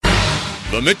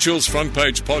The Mitchell's Front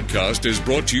Page podcast is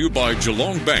brought to you by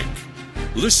Geelong Bank.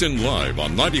 Listen live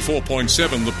on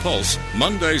 94.7 The Pulse,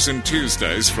 Mondays and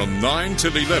Tuesdays from 9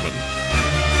 till 11.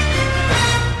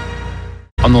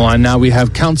 On the line now we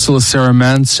have Councillor Sarah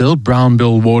Mansfield,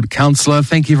 Brownbill Ward Councillor.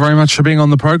 Thank you very much for being on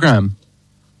the program.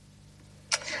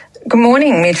 Good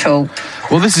morning, Mitchell.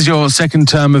 Well, this is your second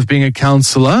term of being a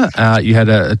councillor. You had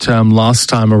a term last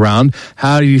time around.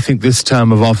 How do you think this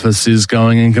term of office is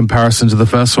going in comparison to the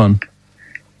first one?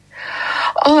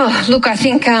 Oh, look, I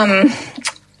think,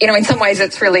 in some ways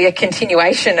it's really a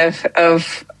continuation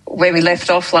of where we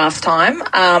left off last time.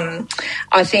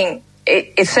 I think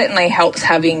it certainly helps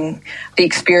having the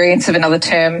experience of another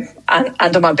term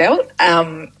under my belt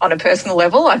on a personal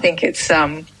level. I think it's,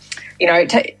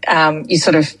 you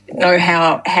sort of know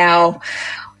how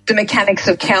the mechanics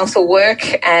of council work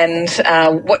and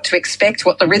what to expect,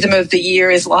 what the rhythm of the year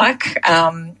is like.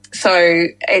 So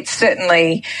it's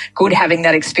certainly good having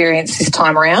that experience this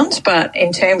time around. But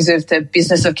in terms of the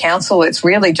business of council, it's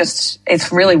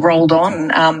really rolled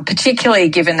on, particularly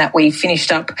given that we finished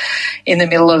up in the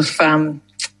middle of, a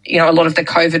lot of the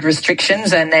COVID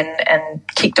restrictions and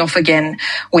kicked off again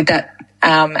with that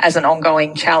as an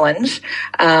ongoing challenge.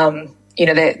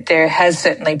 There has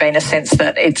certainly been a sense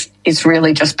that it's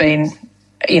really just been,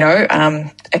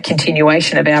 a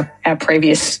continuation of our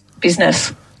previous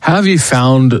business. How have you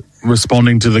found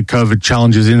responding to the COVID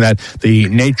challenges in that the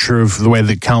nature of the way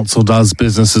that council does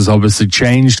business has obviously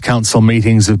changed? Council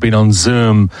meetings have been on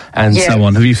Zoom and so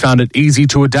on. Have you found it easy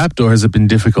to adapt or has it been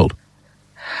difficult?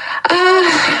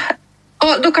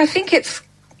 Look, I think it's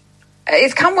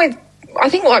come with, I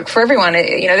think like for everyone,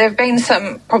 there have been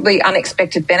some probably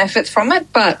unexpected benefits from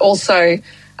it, but also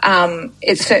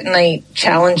it's certainly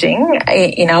challenging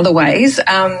in other ways.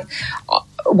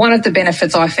 One of the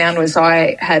benefits I found was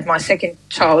I had my second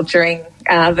child during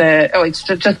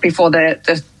just before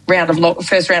the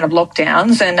first round of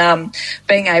lockdowns, and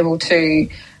being able to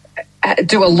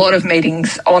do a lot of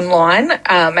meetings online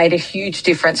made a huge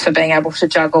difference for being able to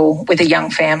juggle with a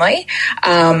young family.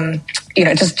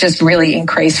 Just really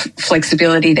increase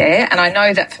flexibility there. And I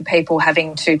know that for people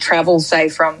having to travel, say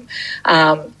from,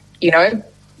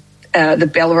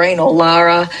 the Bellarine or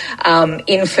Lara,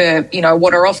 in for,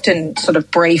 what are often sort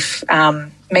of brief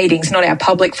meetings, not our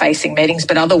public-facing meetings,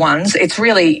 but other ones, it's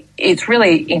really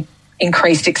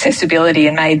increased accessibility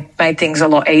and made things a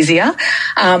lot easier.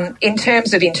 In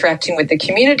terms of interacting with the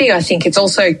community, I think it's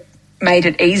also made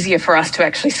it easier for us to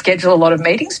actually schedule a lot of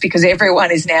meetings because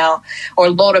everyone is now, or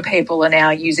a lot of people are now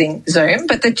using Zoom.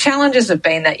 But the challenges have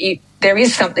been that there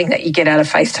is something that you get out of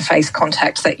face-to-face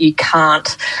contact that you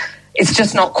can't. It's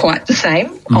just not quite the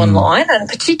same online, and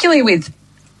particularly with,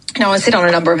 I sit on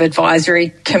a number of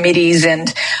advisory committees,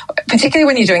 and particularly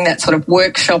when you're doing that sort of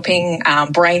workshopping,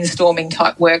 brainstorming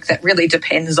type work that really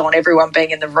depends on everyone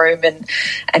being in the room and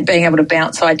being able to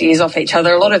bounce ideas off each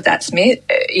other. A lot of that's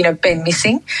been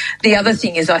missing. The other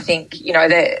thing is, I think,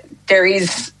 there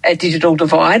is a digital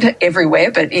divide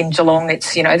everywhere, but in Geelong,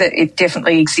 it's, that it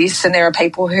definitely exists, and there are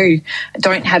people who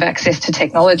don't have access to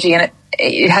technology, and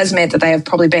it has meant that they have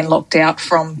probably been locked out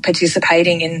from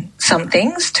participating in some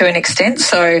things to an extent.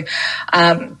 So,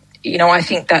 I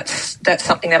think that's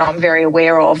something that I'm very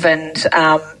aware of, and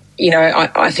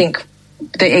I think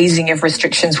the easing of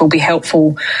restrictions will be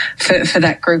helpful for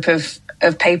that group of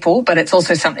people, but it's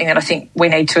also something that I think we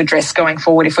need to address going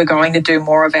forward if we're going to do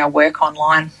more of our work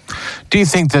online. Do you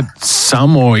think that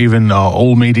some or even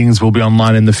all meetings will be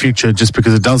online in the future just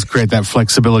because it does create that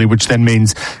flexibility, which then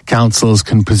means councillors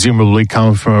can presumably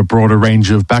come from a broader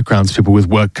range of backgrounds, people with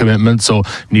work commitments or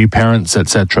new parents,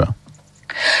 etc.?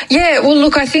 Yeah, well,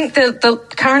 look, I think the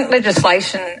current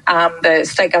legislation, the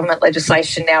state government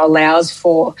legislation now allows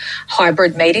for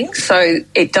hybrid meetings. So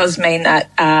it does mean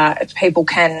that people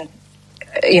can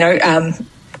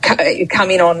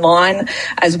come in online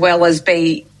as well as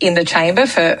be in the chamber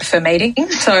for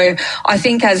meetings. So I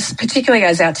think particularly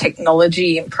as our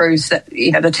technology improves, that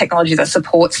the technology that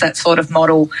supports that sort of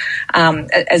model,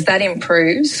 as that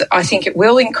improves, I think it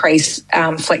will increase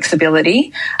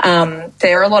flexibility.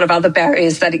 There are a lot of other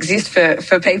barriers that exist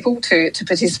for people to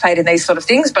participate in these sort of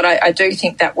things, but I do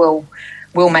think that will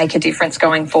make a difference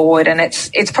going forward, and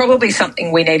it's probably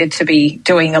something we needed to be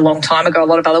doing a long time ago. A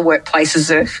lot of other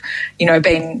workplaces have,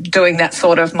 been doing that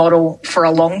sort of model for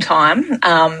a long time,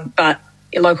 but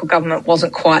local government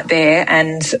wasn't quite there,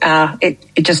 and it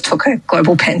just took a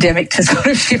global pandemic to sort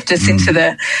of shift us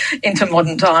into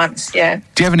modern times. Yeah.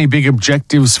 Do you have any big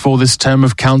objectives for this term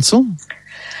of council?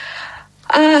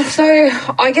 So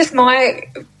I guess my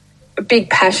big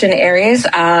passion areas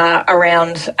are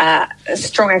around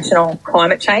strong action on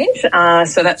climate change.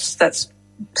 So that's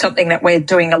something that we're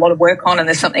doing a lot of work on, and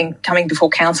there's something coming before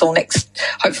council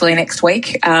hopefully next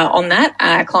week on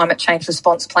that climate change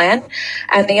response plan.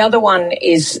 And the other one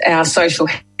is our social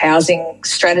housing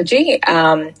strategy,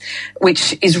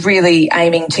 which is really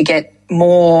aiming to get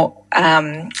more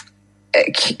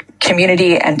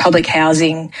community and public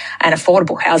housing and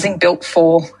affordable housing built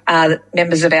for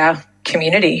members of our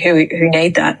community who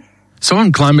need that. So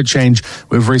on climate change,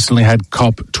 we've recently had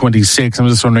COP26. I'm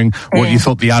just wondering what you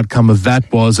thought the outcome of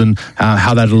that was and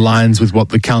how that aligns with what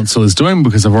the council is doing,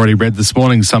 because I've already read this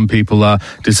morning some people are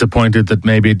disappointed that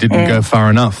maybe it didn't go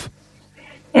far enough.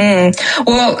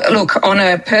 Well, look, on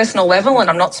a personal level,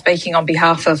 and I'm not speaking on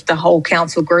behalf of the whole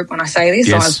council group when I say this,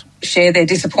 yes. I share their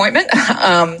disappointment,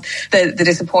 the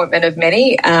disappointment of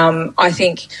many. I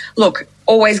think, look,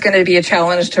 always going to be a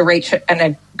challenge to reach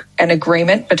an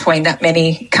agreement between that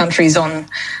many countries on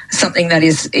something that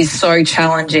is so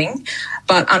challenging.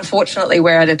 But unfortunately,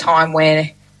 we're at a time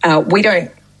where we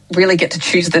don't really get to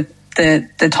choose the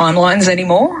timelines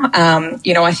anymore.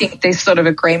 I think this sort of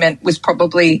agreement was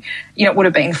probably, would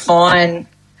have been fine,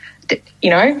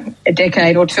 a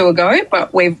decade or two ago,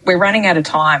 but we're running out of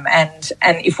time. And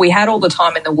if we had all the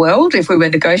time in the world, if we were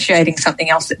negotiating something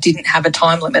else that didn't have a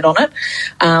time limit on it,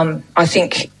 I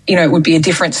think, it would be a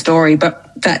different story.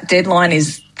 But that deadline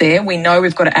is there. We know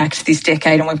we've got to act this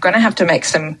decade, and we're going to have to make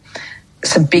some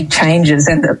big changes.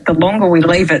 And the longer we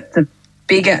leave it, the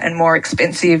bigger and more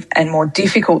expensive and more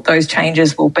difficult those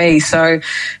changes will be. So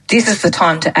this is the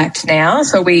time to act now.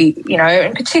 So we,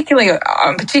 and particularly,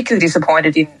 I'm particularly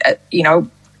disappointed in,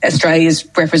 Australia's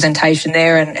representation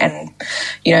there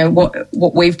and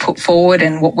what we've put forward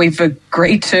and what we've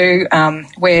agreed to. I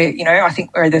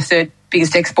think we're the third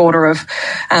biggest exporter of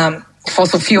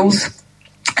fossil fuels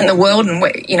in the world. And,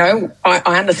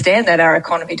 I understand that our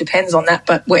economy depends on that,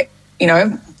 but we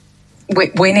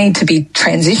need to be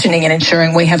transitioning and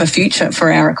ensuring we have a future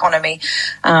for our economy,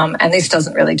 and this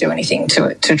doesn't really do anything to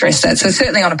address that. So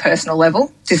certainly on a personal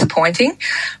level, disappointing,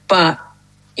 but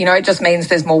it just means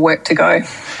there's more work to go.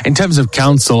 In terms of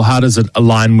council, how does it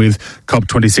align with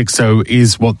COP26? So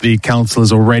is what the council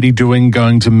is already doing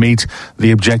going to meet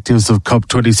the objectives of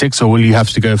COP26, or will you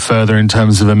have to go further in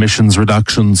terms of emissions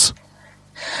reductions?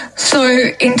 So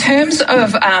in terms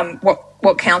of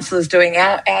what council is doing,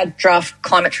 our draft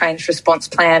climate change response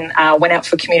plan went out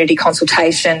for community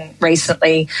consultation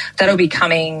recently. That'll be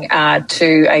coming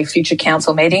to a future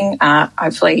council meeting,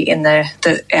 hopefully in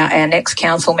our next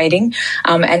council meeting.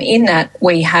 And in that,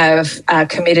 we have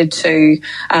committed to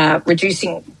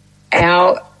reducing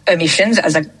our emissions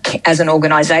as an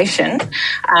organisation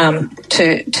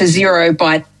to zero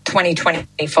by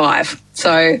 2025.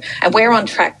 So, and we're on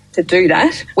track to do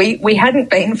that. We hadn't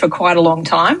been for quite a long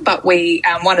time, but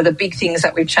one of the big things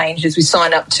that we've changed is we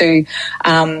signed up to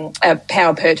a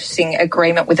power purchasing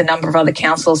agreement with a number of other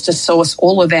councils to source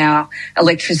all of our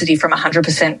electricity from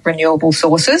 100% renewable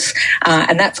sources,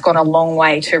 and that's gone a long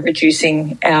way to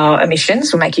reducing our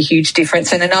emissions. Will make a huge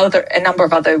difference, and a number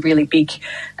of other really big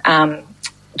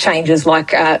changes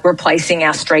like replacing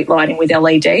our street lighting with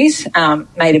LEDs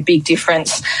made a big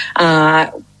difference.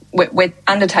 We're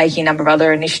undertaking a number of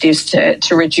other initiatives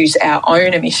to reduce our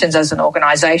own emissions as an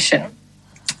organisation,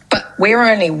 but we're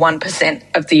only 1%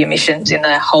 of the emissions in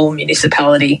the whole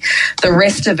municipality. The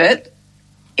rest of it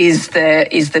is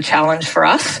the challenge for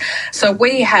us. So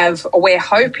we're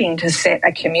hoping to set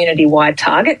a community-wide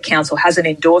target. Council hasn't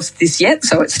endorsed this yet,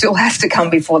 so it still has to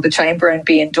come before the chamber and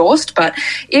be endorsed. But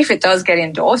if it does get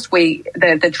endorsed,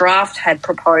 the draft had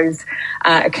proposed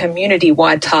a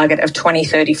community-wide target of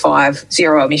 2035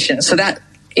 zero emissions. So that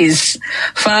is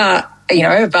far,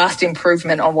 a vast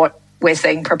improvement on what we're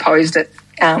seeing proposed at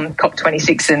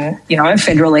COP26 and,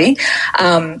 federally.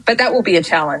 But that will be a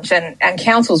challenge, and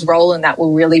council's role in that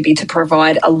will really be to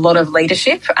provide a lot of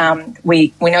leadership.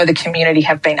 We know the community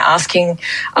have been asking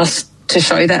us to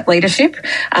show that leadership,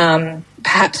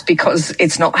 perhaps because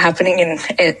it's not happening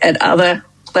at other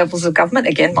levels of government.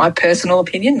 Again, my personal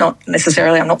opinion, not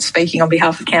necessarily, I'm not speaking on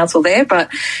behalf of council there,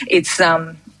 but it's,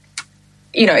 that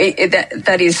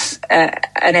is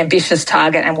an ambitious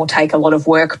target and will take a lot of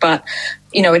work, but,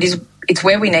 it's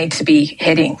where we need to be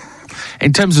heading.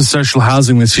 In terms of social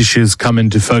housing, this issue has come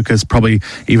into focus probably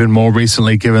even more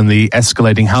recently given the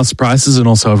escalating house prices and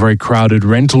also a very crowded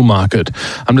rental market.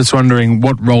 I'm just wondering,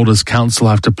 what role does council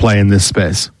have to play in this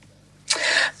space?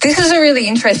 This is a really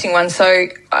interesting one. So,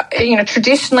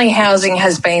 traditionally housing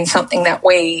has been something that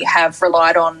we have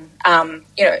relied on.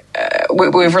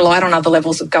 We've relied on other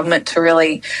levels of government to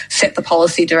really set the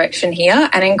policy direction here.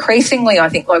 And increasingly, I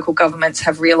think local governments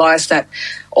have realised that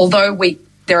although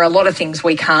there are a lot of things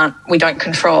we don't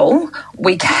control,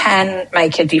 we can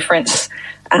make a difference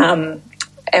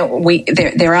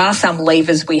there are some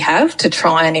levers we have to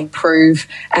try and improve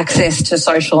access to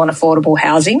social and affordable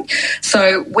housing.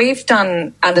 So we've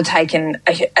undertaken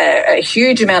a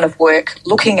huge amount of work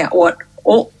looking at what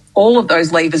all of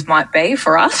those levers might be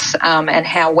for us, and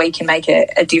how we can make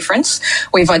a difference.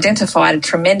 We've identified a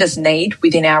tremendous need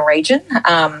within our region.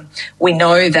 We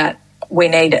know that we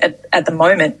need, at the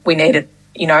moment, there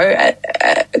are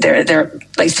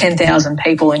at least 10,000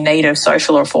 people in need of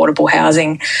social or affordable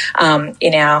housing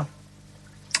in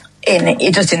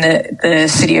the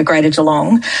city of Greater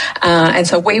Geelong, and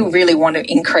so we really want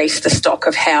to increase the stock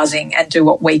of housing and do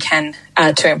what we can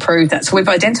to improve that. So we've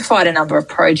identified a number of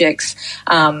projects.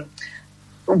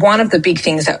 One of the big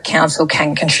things that council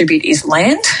can contribute is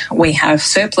land. We have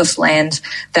surplus land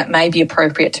that may be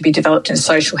appropriate to be developed in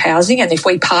social housing, and if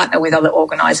we partner with other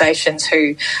organisations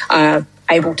who are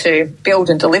able to build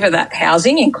and deliver that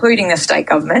housing, including the state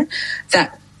government,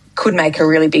 that could make a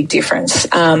really big difference.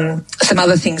 Some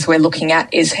other things we're looking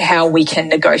at is how we can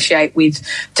negotiate with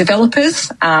developers,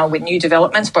 with new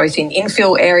developments, both in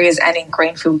infill areas and in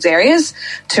greenfields areas,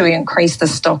 to increase the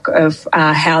stock of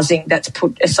housing that's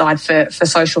put aside for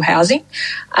social housing.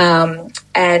 And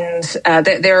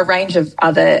there are a range of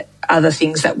other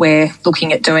things that we're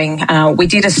looking at doing. We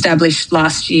did establish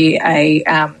last year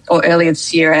earlier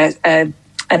this year an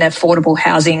affordable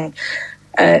housing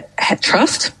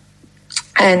trust.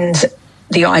 And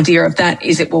the idea of that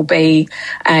is it will be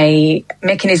a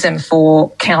mechanism for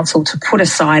council to put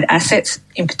aside assets,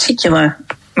 in particular,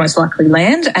 most likely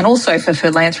land, and also for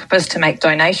philanthropists to make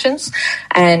donations.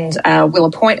 And we'll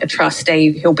appoint a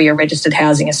trustee who'll be a registered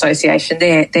housing association.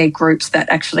 They're groups that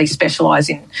actually specialise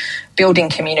in building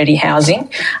community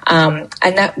housing. And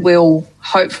that will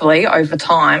hopefully, over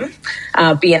time,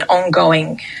 be an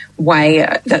ongoing way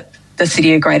that the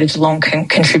City of Greater Geelong can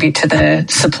contribute to the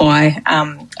supply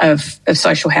of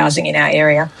social housing in our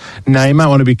area. Now, you might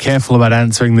want to be careful about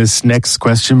answering this next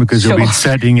question because you'll be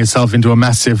setting yourself into a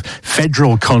massive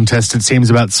federal contest, it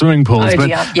seems, about swimming pools.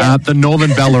 The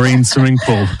Northern Ballerine swimming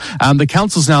pool. The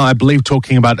council's now, I believe,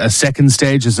 talking about a second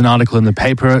stage. There's an article in the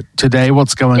paper today.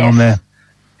 What's going on there?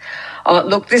 Oh,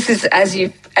 look, this is, as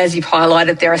you've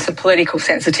highlighted, there are some political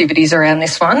sensitivities around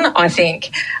this one. I think,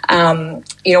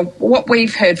 what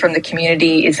we've heard from the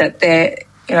community is that that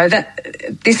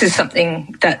this is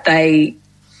something that they,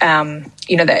 in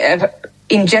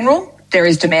general, there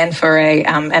is demand for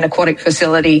an aquatic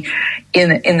facility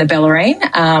in the Ballerine.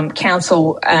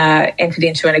 Council entered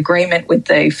into an agreement with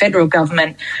the federal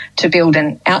government to build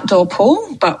an outdoor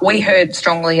pool, but we heard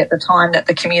strongly at the time that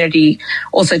the community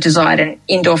also desired an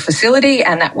indoor facility,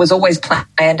 and that was always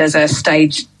planned as a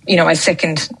stage, a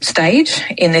second stage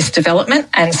in this development.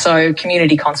 And so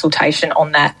community consultation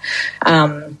on that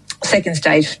second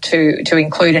stage to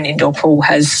include an indoor pool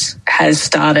has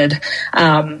started.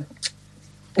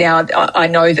 Now, I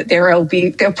know that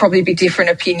there'll probably be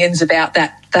different opinions about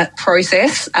that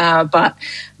process, but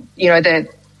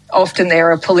often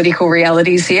there are political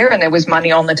realities here, and there was money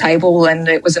on the table, and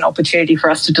it was an opportunity for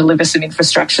us to deliver some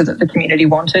infrastructure that the community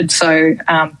wanted. So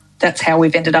that's how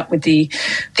we've ended up with the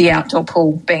outdoor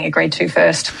pool being agreed to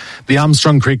first. The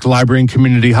Armstrong Creek Library and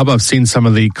Community Hub, I've seen some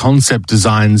of the concept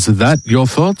designs of that. Your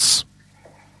thoughts?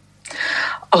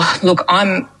 Oh, look,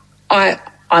 I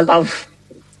love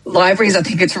libraries. I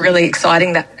think it's really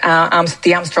exciting that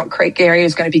the Armstrong Creek area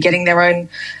is going to be getting their own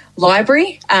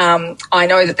library. I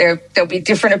know that there'll be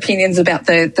different opinions about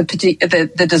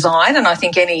the design, and I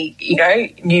think any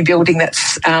new building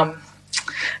that's a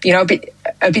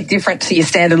bit different to your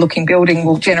standard looking building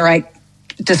will generate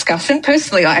discussion.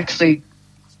 Personally, I actually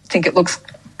think it looks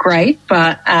great,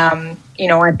 but I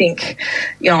think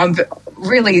I'm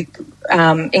really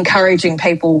encouraging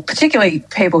people, particularly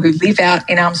people who live out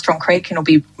in Armstrong Creek and will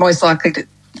be most likely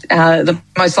the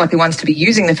most likely ones to be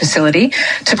using the facility,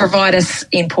 to provide us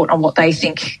input on what they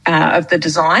think of the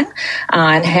design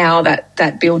and how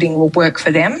that building will work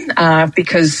for them,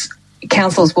 because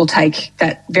councils will take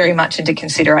that very much into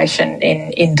consideration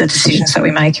in the decisions that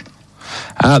we make.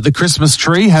 The Christmas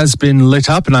tree has been lit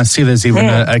up, and I see there's even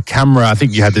a camera. I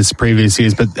think you had this previous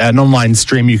years, but an online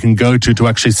stream you can go to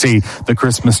actually see the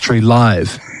Christmas tree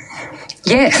live.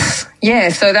 Yes, yeah.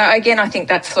 So that, again, I think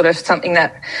that's sort of something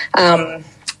that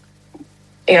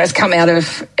has come out of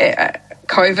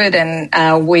COVID,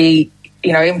 and we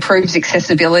improves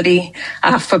accessibility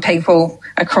for people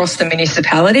across the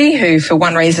municipality who, for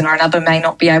one reason or another, may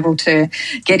not be able to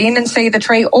get in and see the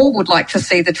tree or would like to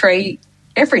see the tree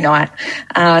every night.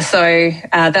 So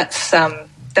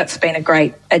that's been a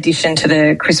great addition to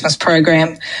the Christmas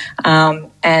program,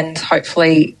 and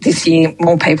hopefully this year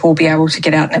more people will be able to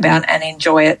get out and about and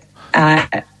enjoy it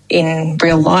in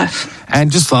real life.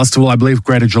 And just last of all, I believe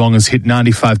Greater Geelong has hit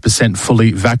 95%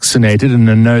 fully vaccinated,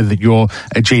 and I know that you're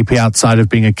a GP outside of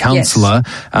being a counsellor.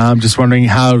 Yes. Just wondering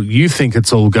how you think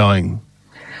it's all going.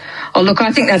 Oh, look,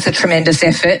 I think that's a tremendous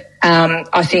effort.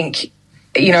 I think,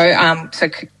 so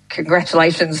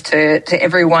congratulations to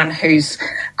everyone who's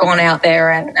gone out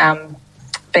there and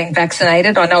been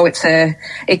vaccinated. I know it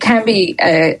can be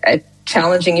a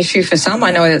challenging issue for some.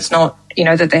 I know it's not,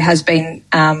 that there has been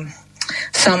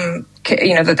some,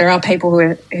 that there are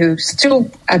people who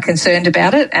still are concerned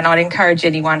about it, and I'd encourage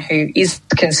anyone who is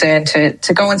concerned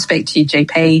to go and speak to your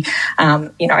GP.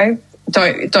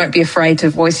 Don't be afraid to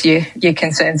voice your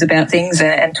concerns about things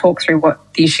and talk through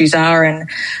what the issues are. And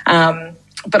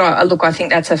but I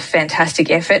think that's a fantastic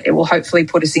effort. It will hopefully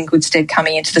put us in good stead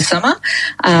coming into the summer.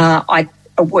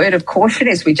 A word of caution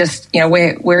is we just,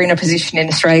 we're in a position in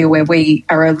Australia where we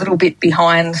are a little bit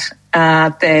behind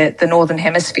the Northern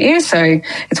Hemisphere, so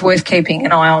it's worth keeping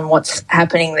an eye on what's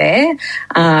happening there,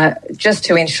 just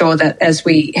to ensure that as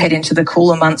we head into the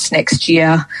cooler months next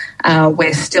year,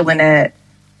 we're still in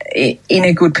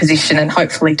a good position and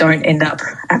hopefully don't end up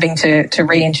having to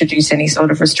reintroduce any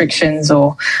sort of restrictions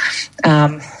or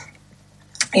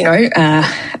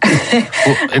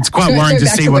it's quite worrying to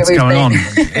see what's going on.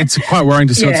 It's quite worrying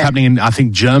to see what's happening in, I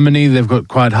think, Germany. They've got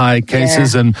quite high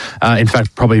cases and, in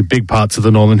fact, probably big parts of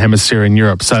the Northern Hemisphere in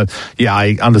Europe. So,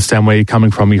 I understand where you're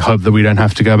coming from. We hope that we don't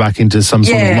have to go back into some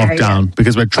sort of lockdown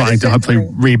because we're trying to hopefully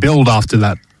rebuild after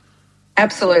that.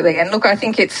 Absolutely. And look, I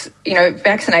think it's,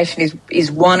 vaccination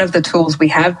is one of the tools we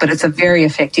have, but it's a very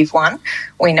effective one,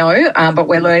 we know, but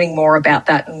we're learning more about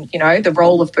that. And, the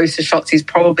role of booster shots is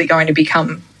probably going to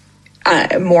become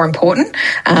more important,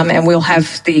 and we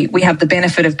have the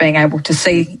benefit of being able to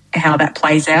see how that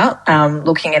plays out,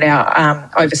 looking at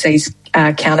our overseas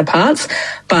counterparts.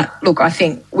 But look, I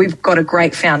think we've got a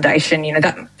great foundation.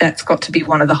 That's got to be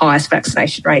one of the highest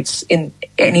vaccination rates in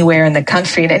anywhere in the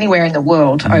country and anywhere in the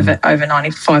world, over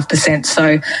 95%.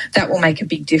 So that will make a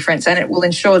big difference, and it will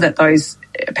ensure that those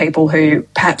people who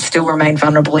perhaps still remain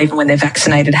vulnerable even when they're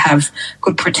vaccinated have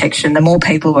good protection. The more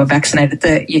people who are vaccinated,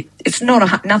 it's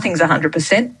nothing's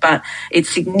 100%, but it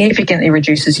significantly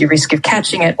reduces your risk of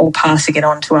catching it or passing it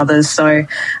on to others. So,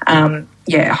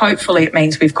 hopefully it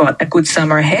means we've got a good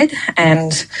summer ahead,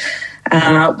 and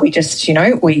we just,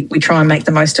 we try and make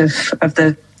the most of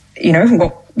the,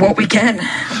 what we can.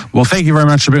 Well, thank you very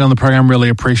much for being on the program. Really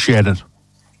appreciate it.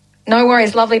 No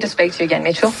worries. Lovely to speak to you again,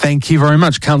 Mitchell. Thank you very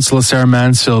much. Councillor Sarah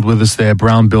Mansfield with us there,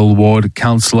 Brown Bill Ward,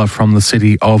 councillor from the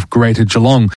city of Greater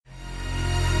Geelong.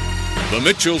 The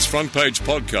Mitchell's Front Page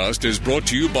podcast is brought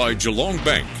to you by Geelong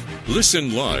Bank.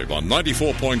 Listen live on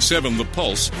 94.7 The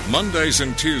Pulse, Mondays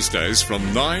and Tuesdays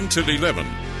from 9 till 11.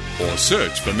 Or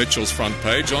search for Mitchell's Front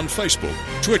Page on Facebook,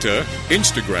 Twitter,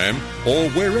 Instagram, or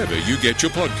wherever you get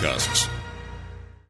your podcasts.